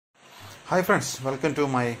Hi friends, welcome to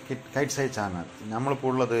my KITE psi channel.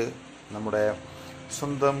 നമ്മളിപ്പോൾ ഉള്ളത് നമ്മുടെ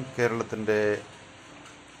സ്വന്തം കേരളത്തിൻ്റെ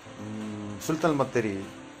സുൽത്താൻ ബത്തേരി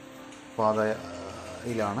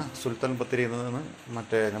പാതയിലാണ്. സുൽത്താൻ ബത്തേരിയിൽ നിന്ന്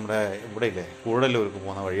മറ്റേ നമ്മുടെ ഇവിടെയില്ലേ ഗുഡല്ലൂർക്ക്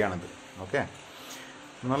പോകുന്ന വഴിയാണിത്. ഓക്കെ,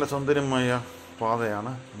 നല്ല സുന്ദരമായ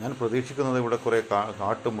പാതയാണ്. ഞാൻ പ്രതീക്ഷിക്കുന്നത് ഇവിടെ കുറേ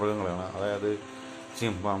കാട്ടുമൃഗങ്ങളാണ്, അതായത്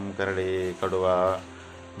സിംഹം, കരടി, കടുവ,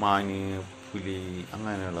 മാന്, പുലി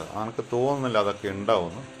അങ്ങനെയുള്ളത്. എനിക്ക് തോന്നുന്നില്ല അതൊക്കെ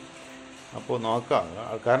ഉണ്ടാവുമെന്ന്. അപ്പോൾ നോക്കാം,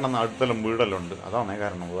 കാരണം അടുത്തെല്ലാം വീടെല്ലാം ഉണ്ട്, അതാണ്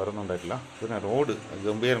കാരണം, വേറെ ഒന്നും ഉണ്ടായിട്ടില്ല. പിന്നെ റോഡ്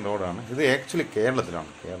ഗംഭീരം റോഡാണ്. ഇത് ആക്ച്വലി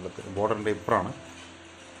കേരളത്തിലാണ്, കേരളത്തിൽ ബോർഡറിൻ്റെ ഇപ്പുറമാണ്.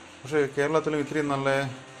 പക്ഷേ കേരളത്തിലും ഇത്രയും നല്ല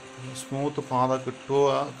സ്മൂത്ത് പാത കിട്ടുക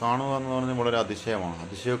കാണുക എന്ന് പറഞ്ഞാൽ വളരെ അതിശയമാണ്,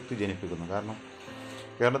 അതിശയോക്തി ജനിപ്പിക്കുന്നു. കാരണം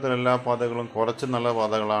കേരളത്തിലെ എല്ലാ പാതകളും കുറച്ച് നല്ല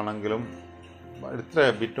പാതകളാണെങ്കിലും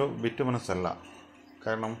ഇത്ര ബിറ്റുമിനസ് അല്ല.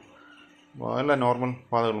 കാരണം എല്ലാ നോർമൽ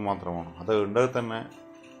പാതകൾ മാത്രമാണ്, അത് ഉണ്ടെങ്കിൽ തന്നെ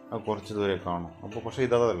കുറച്ച് ദൂരെ കാണും. അപ്പോൾ പക്ഷേ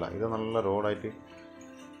ഇതല്ല, ഇത് നല്ല റോഡായിട്ട്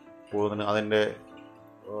പോകുന്നതിന്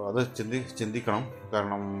അത് ചിന്തിക്കണം.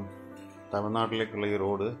 കാരണം തമിഴ്നാട്ടിലേക്കുള്ള ഈ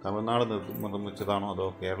റോഡ് തമിഴ്നാട് നിർമ്മിച്ചതാണോ അതോ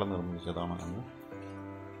കേരളം നിർമ്മിച്ചതാണോ എന്ന്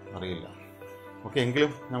അറിയില്ല. ഓക്കെ,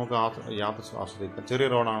 എങ്കിലും നമുക്ക് യാത്ര ആസ്വദിക്കാം. ചെറിയ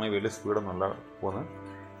റോഡാണ്, വലിയ സ്പീഡൊന്നുമല്ല പോകുന്നത്.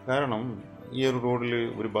 കാരണം ഈ ഒരു റോഡിൽ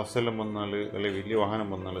ഒരു ബസ്സെല്ലാം വന്നാൽ അല്ലെങ്കിൽ വലിയ വാഹനം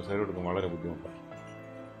വന്നാൽ സൈഡ് എടുക്കാൻ വളരെ ബുദ്ധിമുട്ടാണ്.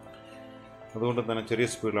 അതുകൊണ്ട് തന്നെ ചെറിയ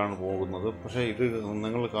സ്പീഡിലാണ് പോകുന്നത്. പക്ഷേ ഇത്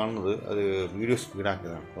നിങ്ങൾ കാണുന്നത് അത് വീഡിയോ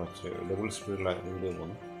സ്പീഡാക്കിയതാണ്, കുറച്ച് ഡബിൾ സ്പീഡിലാണ് വീഡിയോ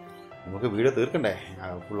പോകുന്നത്. നമുക്ക് വീഡിയോ തീർക്കണ്ടേ,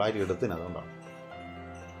 ഫുള്ളായിട്ട് എടുത്തിന്, അതുകൊണ്ടാണ്.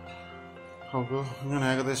 അപ്പോൾ ഇങ്ങനെ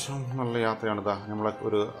ഏകദേശം നല്ല യാത്രയാണ്. ഇതാ നമ്മളെ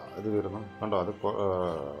ഒരു ഇത് വരുന്നു, കണ്ടോ? അത്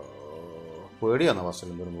പേടിയാണ്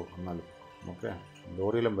ബസ്സെല്ലാം വരുമ്പോൾ. എന്നാലും ഓക്കെ,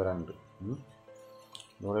 ലോറിയെല്ലാം വരാനുണ്ട്,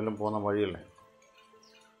 ലോറിയെല്ലാം പോകുന്ന വഴിയല്ലേ.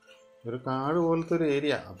 ഒരു കാട് പോലത്തെ ഒരു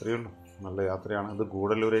ഏരിയ, അത്രയേ ഉള്ളൂ. നല്ല യാത്രയാണ്. ഇത്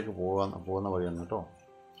ഗൂഡല്ലൂരേക്ക് പോകുന്ന വഴിയാണ് കേട്ടോ.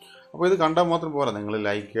 അപ്പോൾ ഇത് കണ്ടാൽ മാത്രം പോരാ, നിങ്ങൾ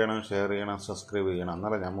ലൈക്ക് ചെയ്യണം, ഷെയർ ചെയ്യണം, സബ്സ്ക്രൈബ് ചെയ്യണം.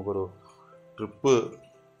 എന്നാലേ നമുക്കൊരു ട്രിപ്പ്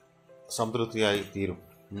സംതൃപ്തിയായി തീരും.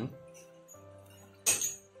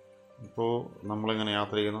 ഇപ്പോൾ നമ്മളിങ്ങനെ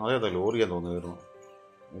യാത്ര ചെയ്യുന്നു. അതേതാ ലോറിയാന്ന് തോന്നുന്നു.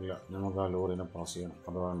 ഇല്ല, നമുക്ക് ആ ലോറിനെ പാസ് ചെയ്യണം,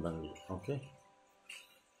 അഥവാ ഉണ്ടെങ്കിൽ. ഓക്കെ,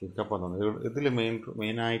 പിക്കപ്പ് തോന്നുന്നു. ഇതിൽ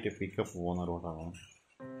മെയിനായിട്ട് പിക്കപ്പ് പോകുന്ന റോഡാണ്.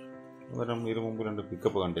 അന്നേരം ഇതിന് മുമ്പ് 2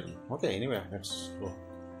 പിക്കപ്പ് കണ്ടിരുന്നു. Okay, anyway let's go.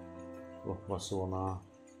 Bus പോകുന്ന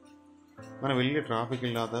അങ്ങനെ വലിയ ട്രാഫിക്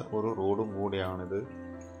ഇല്ലാത്ത ഒരു റോഡും കൂടിയാണിത്.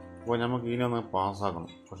 അപ്പോൾ നമുക്ക് ഇതിനൊന്ന്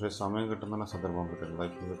പാസ്സാക്കണം, പക്ഷേ സമയം കിട്ടുന്ന സന്ദർഭം കിട്ടില്ല.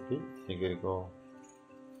 കിട്ടി കയറിക്കോ,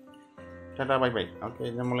 ടാറ്റാ ബൈ ബൈ. ഓക്കെ,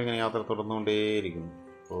 നമ്മളിങ്ങനെ യാത്ര തുടർന്നുകൊണ്ടേയിരിക്കുന്നു.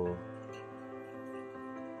 അപ്പോൾ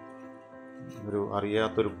ഒരു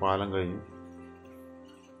അറിയാത്തൊരു പാലം കഴിഞ്ഞു.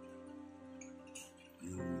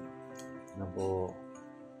 അപ്പോൾ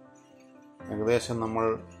ഏകദേശം നമ്മൾ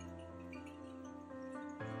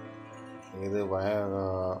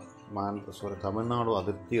തമിഴ്നാട്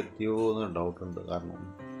അതിർത്തി എത്തിയോ എന്ന് ഡൗട്ടുണ്ട്. കാരണം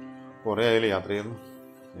കുറേ ആയാലും യാത്ര ചെയ്യുന്നു.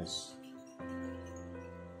 യെസ്,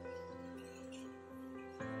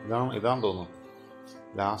 ഇതാന്ന് തോന്നുന്നു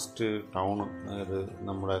ലാസ്റ്റ് ടൗൺ, അതായത്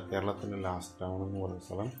നമ്മുടെ കേരളത്തിൻ്റെ ലാസ്റ്റ് ടൗൺ എന്ന് പറയുന്ന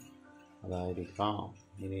സ്ഥലം അതായിരിക്കാം.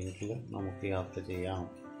 ഇനിയെങ്കിൽ നമുക്ക് യാത്ര ചെയ്യാം.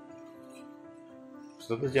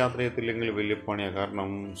 ശ്രദ്ധിച്ച് യാത്ര ചെയ്യത്തില്ലെങ്കിൽ വലിയ പണിയാണ്,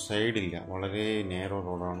 കാരണം സൈഡില്ല, വളരെ നേരോ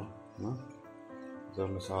റോഡാണ്.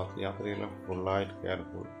 അതുകൊണ്ട് യാത്രയെല്ലാം ഫുള്ളായിട്ട്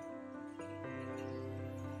കെയർഫുൾ.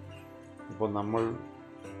 ഇപ്പോൾ നമ്മൾ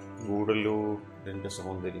ഗൂഡല്ലൂരിൻ്റെ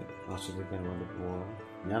സൗന്ദര്യം ആസ്വദിക്കാൻ വേണ്ടി പോവുകയാണ്.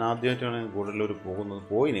 ഞാൻ ആദ്യമായിട്ടാണ് ഗൂഡല്ലൂർ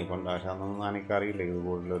പോയിനി പണ്ട്. പക്ഷേ അന്നൊന്നും എനിക്കറിയില്ല ഇത്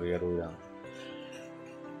ഗൂഡല്ലൂർ ഏറൂരാണ്.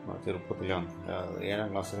 ചെറുപ്പത്തിലാണ്, 7ാം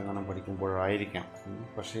ക്ലാസ്സിൽ കാണാൻ പഠിക്കുമ്പോഴായിരിക്കാം.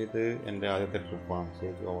 പക്ഷേ ഇത് എൻ്റെ ആദ്യത്തെ ട്രിപ്പാണ്.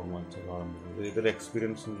 ശരിക്കും ഓർമ്മ വെച്ച കാണുന്നത് ഇതൊരു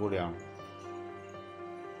എക്സ്പീരിയൻസും കൂടിയാണ്.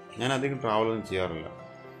 ഞാൻ അധികം ട്രാവലൊന്നും ചെയ്യാറില്ല,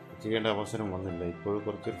 ചെയ്യേണ്ട അവസരം വന്നില്ല. ഇപ്പോൾ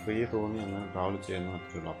കുറച്ച് ഫ്രീ തോന്നി അങ്ങനെ ട്രാവൽ ചെയ്യുന്ന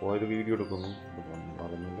അത്രയുള്ളൂ. അപ്പോൾ ഒരു വീഡിയോ എടുക്കുന്നു,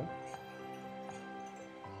 പറയുന്നില്ല.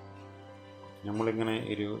 നമ്മളിങ്ങനെ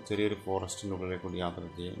ചെറിയൊരു ഫോറസ്റ്റിൻ്റെ ഉള്ളിലേക്ക് കൂടി യാത്ര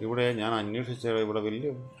ചെയ്യും. ഇവിടെ ഞാൻ അന്വേഷിച്ച ഇവിടെ വലിയ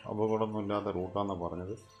അപകടമൊന്നും ഇല്ലാത്ത റൂട്ടാണെന്ന്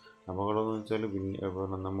പറഞ്ഞത്. അപകടമെന്ന് വെച്ചാൽ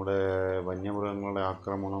പിന്നെ നമ്മുടെ വന്യമൃഗങ്ങളുടെ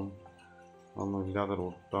ആക്രമണം ഒന്നും ഇല്ലാത്ത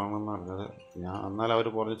റൂട്ടാണെന്ന് പറഞ്ഞത്. എന്നാൽ അവർ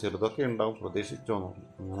പറഞ്ഞ് ചെറുതൊക്കെ ഉണ്ടാവും, പ്രതീക്ഷിച്ചോന്നു.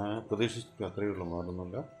 അങ്ങനെ പ്രതീക്ഷിച്ചു, അത്രയേ ഉള്ളൂ,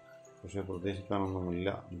 വേറൊന്നുമില്ല. പക്ഷേ പ്രതീക്ഷിക്കാനൊന്നുമില്ല.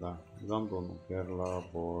 ഇതാന്ന് തോന്നുന്നു കേരള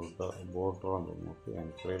ബോർഡറാന്ന് തോന്നുന്നു. ഓക്കെ,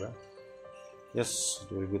 എനിക്കറിയില്ല. Yes,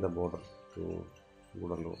 it will be the border to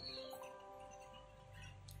Gudalur.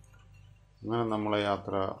 അങ്ങനെ നമ്മളെ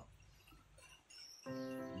യാത്ര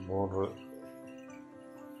ബോർഡർ.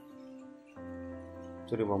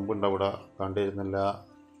 ചെറിയ പമ്പുണ്ട് അവിടെ, കണ്ടിരുന്നില്ല.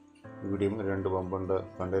 ഇവിടെയും 2 പമ്പുണ്ട്,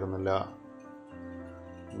 കണ്ടിരുന്നില്ല.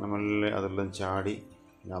 നമ്മളെ അതെല്ലാം ചാടി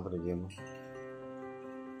യാത്ര ചെയ്യുന്നു.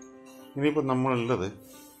 ഇനിയിപ്പോൾ നമ്മളുള്ളത്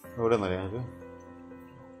എവിടെ നിന്നറിയാം,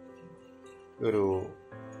 ഒരു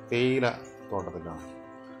തേയില തോട്ടത്തിലാണ്.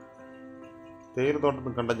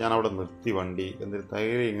 തേയിലത്തോട്ടത്തിൽ കണ്ട ഞാൻ അവിടെ നിർത്തി വണ്ടി, എന്നിട്ട്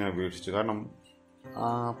തേയില ഇങ്ങനെ വീക്ഷിച്ചു. കാരണം ആ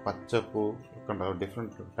പച്ചപ്പ് കണ്ട,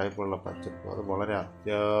 ഡിഫറെൻറ്റ് ടൈപ്പുള്ള പച്ചപ്പ്, അത് വളരെ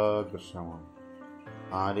അത്യാകർഷകമാണ്,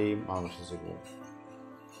 ആരെയും ആകർഷിച്ചു.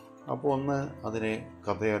 അപ്പോൾ ഒന്ന് അതിനെ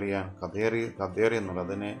കഥയറിയെന്നുള്ള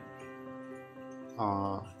അതിനെ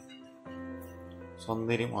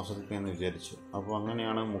സൗന്ദര്യം ആസ്വദിക്കാമെന്ന് വിചാരിച്ചു. അപ്പോൾ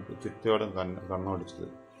അങ്ങനെയാണ് ചുറ്റുപാടും കണ്ണോടിച്ചത്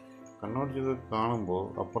കാണുമ്പോൾ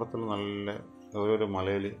അപ്പുറത്തുള്ള നല്ല ഓരോരോ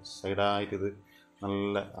മലയിൽ സൈഡായിട്ടിത്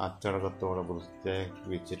നല്ല അച്ചടക്കത്തോടെ വൃത്തിയാക്കി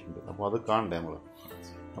വെച്ചിട്ടുണ്ട്. അപ്പോൾ അത് കാണണ്ടേ നമ്മൾ.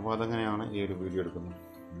 അപ്പോൾ അതെങ്ങനെയാണ് ഈ ഒരു വീഡിയോ എടുക്കുന്നത്.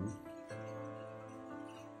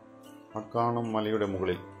 ആ കാണും മലയുടെ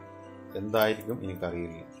മുകളിൽ എന്തായിരിക്കും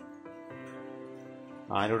എനിക്കറിയില്ല,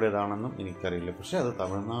 ആരുടേതാണെന്നും എനിക്കറിയില്ല. പക്ഷെ അത്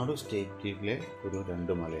തമിഴ്നാട് സ്റ്റേറ്റിലെ ഒരു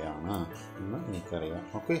 2 മലയാണ് എന്ന് എനിക്കറിയാം.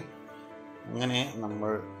 ഓക്കെ, അങ്ങനെ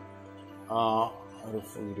നമ്മൾ ഒരു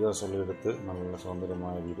വീഡിയോസ് എല്ലാം എടുത്ത്, നല്ല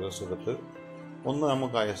സൗന്ദര്യമായ വീഡിയോസ് എടുത്ത് ഒന്ന്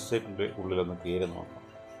നമുക്ക് ആ എസ്റ്റേറ്റിൻ്റെ ഉള്ളിലൊന്ന് കയറി നോക്കാം.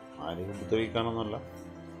 ആരെയും ഉപദ്രവിക്കാനൊന്നുമല്ല,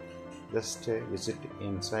 just visit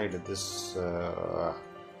inside this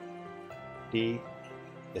tea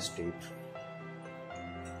estate.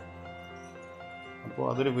 അപ്പോൾ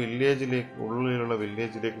അതൊരു ഉള്ളിലുള്ള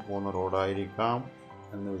വില്ലേജിലേക്ക് പോകുന്ന റോഡായിരിക്കാം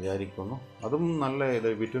എന്ന് വിചാരിക്കുന്നു. അതും നല്ല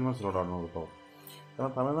ബിറ്റുമസ് റോഡാണ് കേട്ടോ.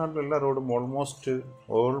 കാരണം തമിഴ്നാട്ടിലെ എല്ലാ റോഡും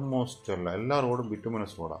ഓൾമോസ്റ്റ് അല്ല, എല്ലാ റോഡും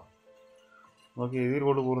ബിറ്റുമസ് റോഡാണ്. നോക്കി, ഈ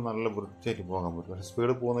റോഡ് പോലും നല്ല വൃത്തിയായിട്ട് പോകാൻ പറ്റും. പക്ഷേ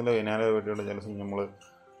സ്പീഡ് പോകുന്നില്ല. ഇതിനാലെ പറ്റിയുള്ള ചില സമയം നമ്മൾ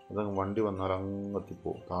അതങ്ങ് വണ്ടി വന്നാൽ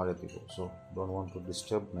അങ്ങെത്തിപ്പോവും, താഴെത്തിപ്പോവും. So don't want to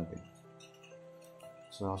disturb nothing.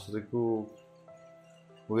 So ആസ്വദിക്കൂ.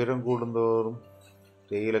 ഉയരം കൂടുന്തോറും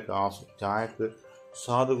തേയിലൊക്കെ ചായക്ക്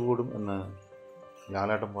സ്വാദ് കൂടും എന്ന്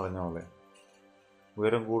ലാലേട്ടൻ പറഞ്ഞ പോലെ,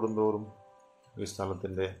 ഉയരം കൂടുന്തോറും ഈ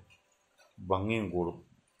സ്ഥലത്തിൻ്റെ ഭംഗിയും കൂടും.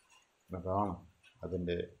 അതാണ്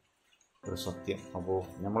അതിൻ്റെ ഒരു സത്യം. അപ്പോൾ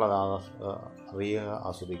നമ്മളത് അറിയുക,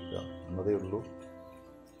 ആസ്വദിക്കുക എന്നതേ ഉള്ളൂ.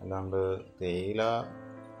 അല്ലാണ്ട് തേയില,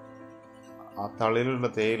 ആ തളിയിലുള്ള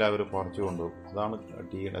തേയില അവർ പറിച്ചു കൊണ്ടുപോകും. അതാണ്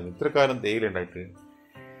ടീയുടെ. ഇത്രക്കാലം തേയില ഉണ്ടായിട്ട്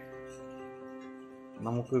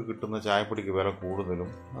നമുക്ക് കിട്ടുന്ന ചായപ്പൊടിക്ക് വില കൂടുതലും,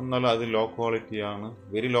 എന്നാലും അത്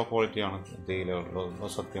വെരി ലോ ക്വാളിറ്റിയാണ് തേയില ഉള്ളത്,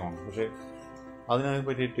 സത്യമാണ്. പക്ഷേ അതിനെ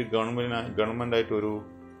പറ്റിയിട്ട് ഗവൺമെൻറ്റായിട്ട് ഒരു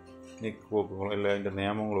നീക്കുപോക്കുകളോ അല്ല അതിൻ്റെ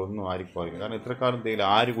നിയമങ്ങളോ ഒന്നും ആർക്കും അറിയില്ല. കാരണം ഇത്രക്കാലം തേയില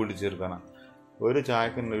ആര് കൂടി ചേർക്കാനാണ്? ഒരു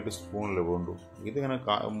ചായക്കന്നെ 1 സ്പൂണിൽ വേണ്ടു. ഇതിങ്ങനെ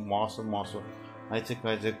മാസം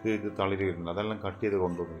ആഴ്ചക്ക് ഇത് തളിര് വരുന്നുണ്ട്. അതെല്ലാം കട്ട് ചെയ്ത്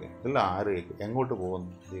കൊണ്ടുപോകുന്നില്ല. ഇതെല്ലാം ആര് എങ്ങോട്ട് പോകുന്നു?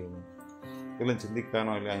 ഇതെല്ലാം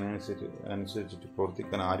ചിന്തിക്കാനോ അല്ല അതിനനുസരിച്ചിട്ട്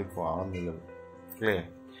പ്രവർത്തിക്കാനോ ആർക്കും ആവുന്നില്ലല്ലോ, അല്ലേ?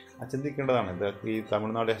 ചിന്തിക്കേണ്ടതാണ്. ഇതൊക്കെ ഈ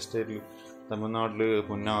തമിഴ്നാട്ടിൽ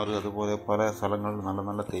പുന്നാറ് അതുപോലെ പല സ്ഥലങ്ങളിൽ നല്ല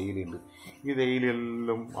നല്ല തേയിലയുണ്ട്. ഈ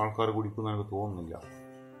തേയിലയെല്ലാം ആൾക്കാർ കുടിക്കുന്ന എനിക്ക് തോന്നുന്നില്ല.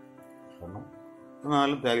 കാരണം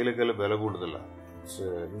എന്നാലും തേയിലക്കെല്ലാം വില കൂടുതലാണ്.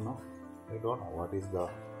 I don't know what is the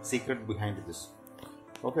secret behind this.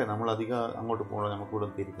 Okay, നമ്മൾ അധികം അങ്ങോട്ട് പോകണം. നമുക്കിവിടെ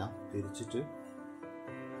തിരിച്ചിട്ട്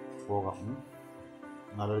പോകാം.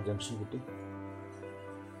 നല്ലൊരു ജംഗ്ഷൻ കിട്ടി.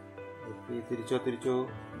 തിരിച്ചോ.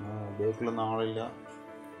 ബാക്കിലൊന്നും ആളില്ല.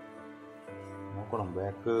 നോക്കണം,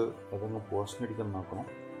 ബാക്ക് ഏതെങ്കിലും പോസ്റ്റിന് അടിക്കാൻ നോക്കണം.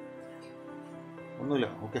 ഒന്നുമില്ല.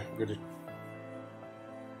 Okay, get it.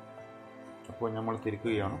 അപ്പോൾ നമ്മൾ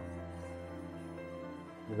തിരിക്കുകയാണ്.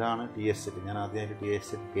 ഇതാണ് ടീ എസ്റ്റേറ്റ്. ഞാൻ ആദ്യമായിട്ട് ടീ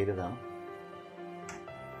എസ്റ്റേറ്റ് കയറിയതാണ്.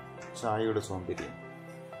 ചായയുടെ സൗന്ദര്യം.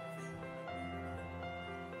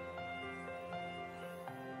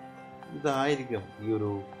 ഇതായിരിക്കും ഈ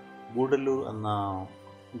ഒരു ഗൂഡല്ലൂർ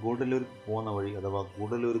പോകുന്ന വഴി, അഥവാ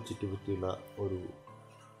ഗൂഡല്ലൂർ ചുറ്റുപറ്റിയുള്ള ഒരു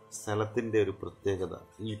സ്ഥലത്തിൻ്റെ ഒരു പ്രത്യേകത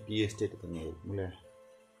ഈ ടീ എസ്റ്റേറ്റ് തന്നെയായിരിക്കും, അല്ലേ?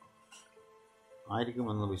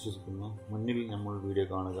 ആയിരിക്കുമെന്ന് വിശ്വസിക്കുന്നു. മുന്നിൽ നമ്മൾ വീഡിയോ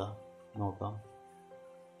കാണുക, നോക്കാം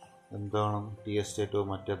എന്താണ് ടീ എസ്റ്റേറ്റോ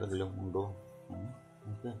മറ്റേതെങ്കിലും ഉണ്ടോ.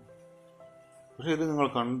 ഓക്കെ, പക്ഷേ ഇത് നിങ്ങൾ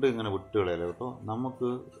കണ്ട് ഇങ്ങനെ വിട്ടുകളയല്ലോ കേട്ടോ. നമുക്ക്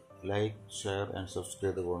ലൈക്ക്, ഷെയർ ആൻഡ്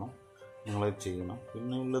സബ്സ്ക്രൈബ് പോകണം. നിങ്ങളത് ചെയ്യണം.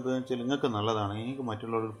 പിന്നെ ഉള്ളത് വെച്ചാൽ നിങ്ങൾക്ക് നല്ലതാണ്. എനിക്ക്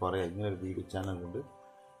മറ്റുള്ളവരോട് പറയാം, ഇങ്ങനൊരു വീഡിയോ ചാനലുണ്ട്,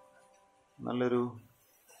 നല്ലൊരു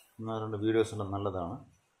 1-2 വീഡിയോസെല്ലാം നല്ലതാണ്.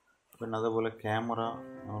 പിന്നെ അതേപോലെ ക്യാമറ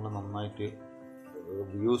നമ്മൾ നന്നായിട്ട്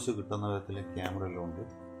വ്യൂസ് കിട്ടുന്ന വിധത്തിൽ ക്യാമറയെല്ലാം ഉണ്ട്.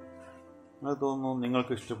 അത് തോന്നുന്നു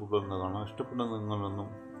നിങ്ങൾക്ക് ഇഷ്ടപ്പെടുന്നതാണ്. ഇഷ്ടപ്പെടുന്ന നിങ്ങളൊന്നും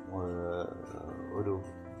ഒരു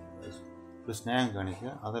സ്നേഹം കാണിക്കുക.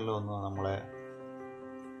 അതെല്ലാം ഒന്ന് നമ്മളെ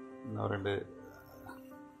എന്താ പറയണ്ടത്,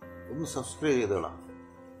 ഒന്ന് സബ്സ്ക്രൈബ് ചെയ്തോളാം.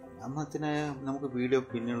 അന്നത്തിന് നമുക്ക്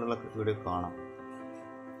പിന്നീടുള്ള വീഡിയോ കാണാം.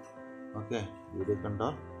 ഓക്കെ, വീഡിയോ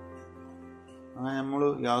കണ്ടാൽ അങ്ങനെ നമ്മൾ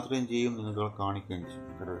യാത്രയും ചെയ്യും, നിങ്ങൾക്ക് കാണിക്കുകയും ചെയ്യും.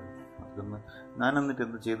 ഞാൻ എന്നിട്ട്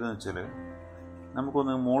എന്ത് ചെയ്തതെന്ന് വെച്ചാൽ,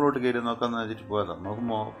 നമുക്കൊന്ന് മുകളിലോട്ട് കയറി നോക്കാമെന്ന് വെച്ചിട്ട് പോയതാണ്.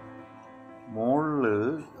 നോക്കുമ്പോൾ മുകളിൽ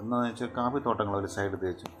എന്താണെന്ന് വെച്ചാൽ കാപ്പിത്തോട്ടങ്ങൾ ഒരു സൈഡ്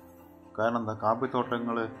തേച്ചു. കാരണം എന്താ,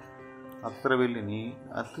 കാപ്പിത്തോട്ടങ്ങൾ അത്ര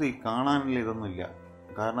അത്ര കാണാനുള്ള ഇതൊന്നുമില്ല.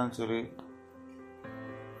 കാരണം വെച്ചാൽ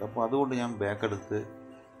അപ്പോൾ അതുകൊണ്ട് ഞാൻ ബാക്കെടുത്ത്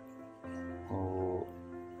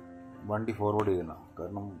വണ്ടി ഫോർവേഡ് ചെയ്യുന്ന.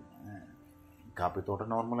 കാരണം കാപ്പിത്തോട്ടം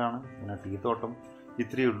നോർമലാണ്, പിന്നെ ടീ തോട്ടം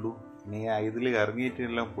ഇത്രയേ ഉള്ളൂ. ഇനി ഇതിൽ ഇറങ്ങിയിട്ട്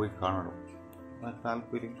എല്ലാം പോയി കാണണം.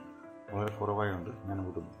 താല്പര്യം വളരെ കുറവായുണ്ട് ഞാൻ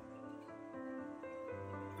വിടുന്നു.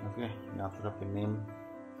 ഓക്കെ, യാത്ര പിന്നെയും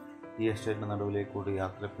ടീ എസ്റ്റേറ്റിൻ്റെ നടുവിലേക്കൂടി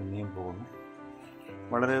യാത്ര പിന്നെയും പോകുന്നു.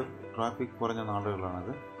 വളരെ ട്രാഫിക് കുറഞ്ഞ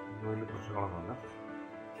നാടുകളാണിത്, വലിയ പ്രശ്നങ്ങളൊന്നുമില്ല.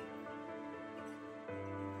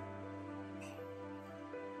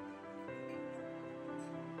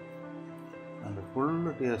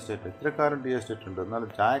 Full tea estate, ഇത്രക്കാരൻ tea estate ഉണ്ട്. എന്നാലും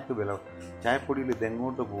ചായക്ക് വില, ചായപ്പൊടിയിൽ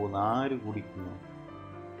ഇതെങ്ങോട്ട് പോകുന്നു, ആര് കുടിക്കുന്നു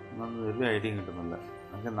എന്നൊന്നും വലിയ ഐഡിയ കിട്ടുന്നില്ല.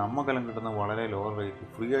 പക്ഷേ നമുക്കെല്ലാം കിട്ടുന്ന വളരെ ലോവർ റേറ്റ്,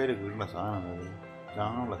 ഫ്രീ ആയിട്ട് കിട്ടുന്ന സാധനമാണ്,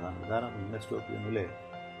 ചാണുള്ള സാധനം. ഇതാരും ഇൻവെസ്റ്റ് ഓഫ് ചെയ്യുന്നില്ലേ?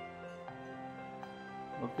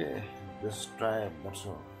 Okay, just try that's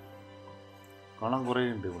all. കളം കുറേ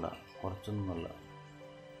ഉണ്ട് ഇവിടെ, കുറച്ചൊന്നുമല്ല.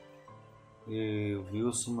 ഈ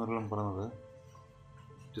വ്യൂസ് എന്നെല്ലാം പറയുന്നത്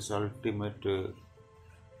ഇറ്റ് ഇസ് അൾട്ടിമേറ്റ്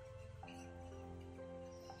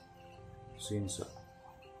സീൻസ്.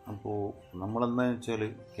 അപ്പോൾ നമ്മളെന്താണെന്ന് വെച്ചാൽ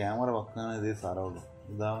ക്യാമറ വെക്കാൻ ഇതേ സ്ഥലമുള്ളൂ,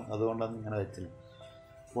 അതുകൊണ്ടാണ് ഇങ്ങനെ വെച്ചത്.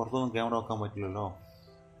 പുറത്തൊന്നും ക്യാമറ വെക്കാൻ പറ്റില്ലല്ലോ.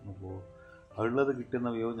 അപ്പോൾ ഉള്ളത് കിട്ടുന്ന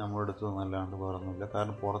വ്യൂ നമ്മളെടുത്ത് നല്ലാണ്ട് വേറെ ഒന്നുമില്ല.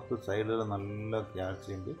 കാരണം പുറത്ത് സൈഡിലെല്ലാം നല്ല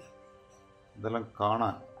ക്യാച്ചുണ്ട്, ഇതെല്ലാം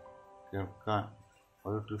കാണാൻ കേൾക്കാൻ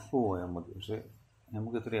ഒരു ട്രിപ്പ് പോയാൽ മതി. പക്ഷേ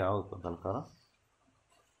നമുക്ക് ഇത്രയാവും ഇപ്പം തൽക്കാലം.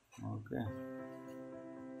 Okay,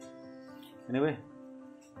 anyway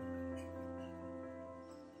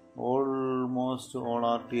almost all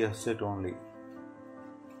are tea estate only,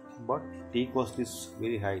 but tea cost is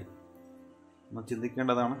very high. നമ്മൾ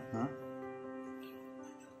ചിന്തിക്കേണ്ടതാണ്.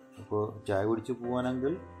 അപ്പോൾ ചായ കുടിച്ച്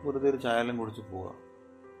പോകാനെങ്കിൽ വെറുതെ ഒരു ചായ എല്ലാം കുടിച്ച് പോവുക.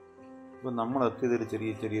 ഇപ്പോൾ നമ്മൾ എത്തിയതൊരു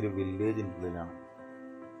ചെറിയൊരു വില്ലേജിൻ്റെ ഉള്ളിലാണ്.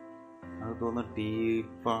 അത് തോന്നുന്നു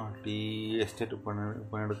ടീ എസ്റ്റേറ്റ്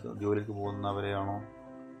ജോലിക്ക് പോകുന്നവരെയാണോ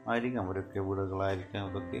ആയിരിക്കാം, അവരൊക്കെ വീടുകളായിരിക്കാം.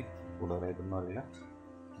 ഇതൊക്കെ കൂടുതലായിട്ടൊന്നും അറിയില്ല.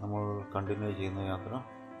 നമ്മൾ കണ്ടിന്യൂ ചെയ്യുന്ന യാത്ര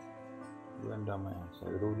എൻ്റെ അമ്മ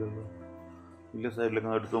സൈഡില്ലല്ലോ, വലിയ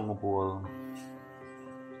സൈഡിലൊക്കെ എടുത്ത് അങ്ങ് പോകാം.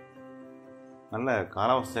 നല്ല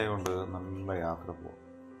കാലാവസ്ഥയായതുകൊണ്ട് നല്ല യാത്ര പോകാം.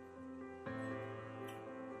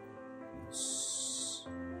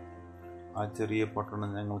 ആ ചെറിയ പട്ടണം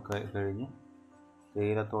ഞങ്ങൾ കഴിഞ്ഞ്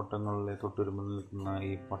തേയിലത്തോട്ടങ്ങളിലെ തൊട്ടുരുമ്പിൽ നിൽക്കുന്ന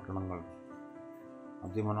ഈ പട്ടണങ്ങൾ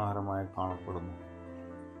അതിമനോഹരമായി കാണപ്പെടുന്നു.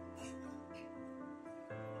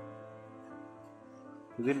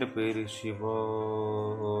 ഇതിൻ്റെ പേര്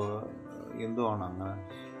എന്തോ ആണ്, അങ്ങനെ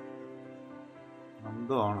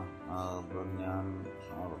എന്തോ ആണ്. ഞാൻ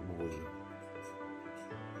മറന്നു പോയി.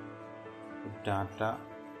 ടാറ്റ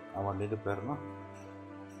ആ വണ്ടിയുടെ പേരുന്നു.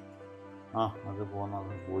 അത്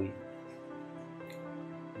പോയി.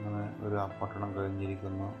 അങ്ങനെ ഒരു പട്ടണം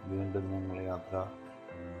കഴിഞ്ഞിരിക്കുന്നു. വീണ്ടും ഞങ്ങൾ യാത്ര.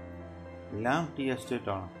 എല്ലാം ടീ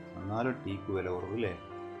എസ്റ്റേറ്റാണ്, എന്നാലും ടീക്ക് വില കുറവില്ലേ.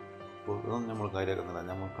 അപ്പോൾ ഇതൊന്നും നമ്മൾ കാര്യമാക്കുന്നില്ല,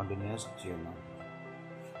 നമ്മൾ കണ്ടിന്യൂസ് ചെയ്യുന്ന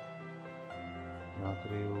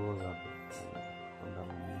യാത്രയോ യാത്ര.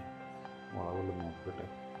 വളവുകൾ നോക്കട്ടെ.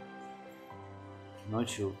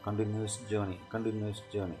 Not shoe, continuous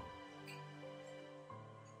journey.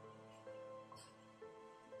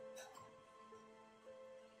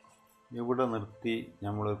 ഇവിടെ നിർത്തി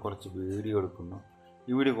നമ്മൾ കുറച്ച് വീഡിയോ എടുക്കുന്നു.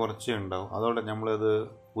 ഈ വീഡിയോ കുറച്ചേ ഉണ്ടാവും, അതോടെ നമ്മളത്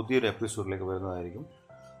പുതിയൊരു എപ്പിസോഡിലേക്ക് വരുന്നതായിരിക്കും.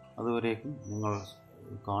 അതുവരേക്കും നിങ്ങൾ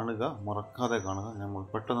കാണുക, മറക്കാതെ കാണുക. നമ്മൾ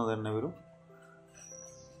പെട്ടെന്ന് തന്നെ വരും.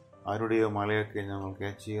 ആരുടെയോ മലയൊക്കെ ഞങ്ങൾ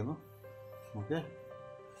ക്യാച്ച് ചെയ്യുന്നു. Okay,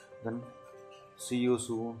 then see you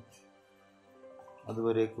soon.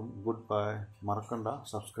 അതുവരേക്കും ഗുഡ് ബൈ. മറക്കണ്ട,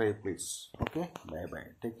 subscribe please. Okay, bye bye,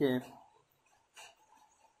 take care.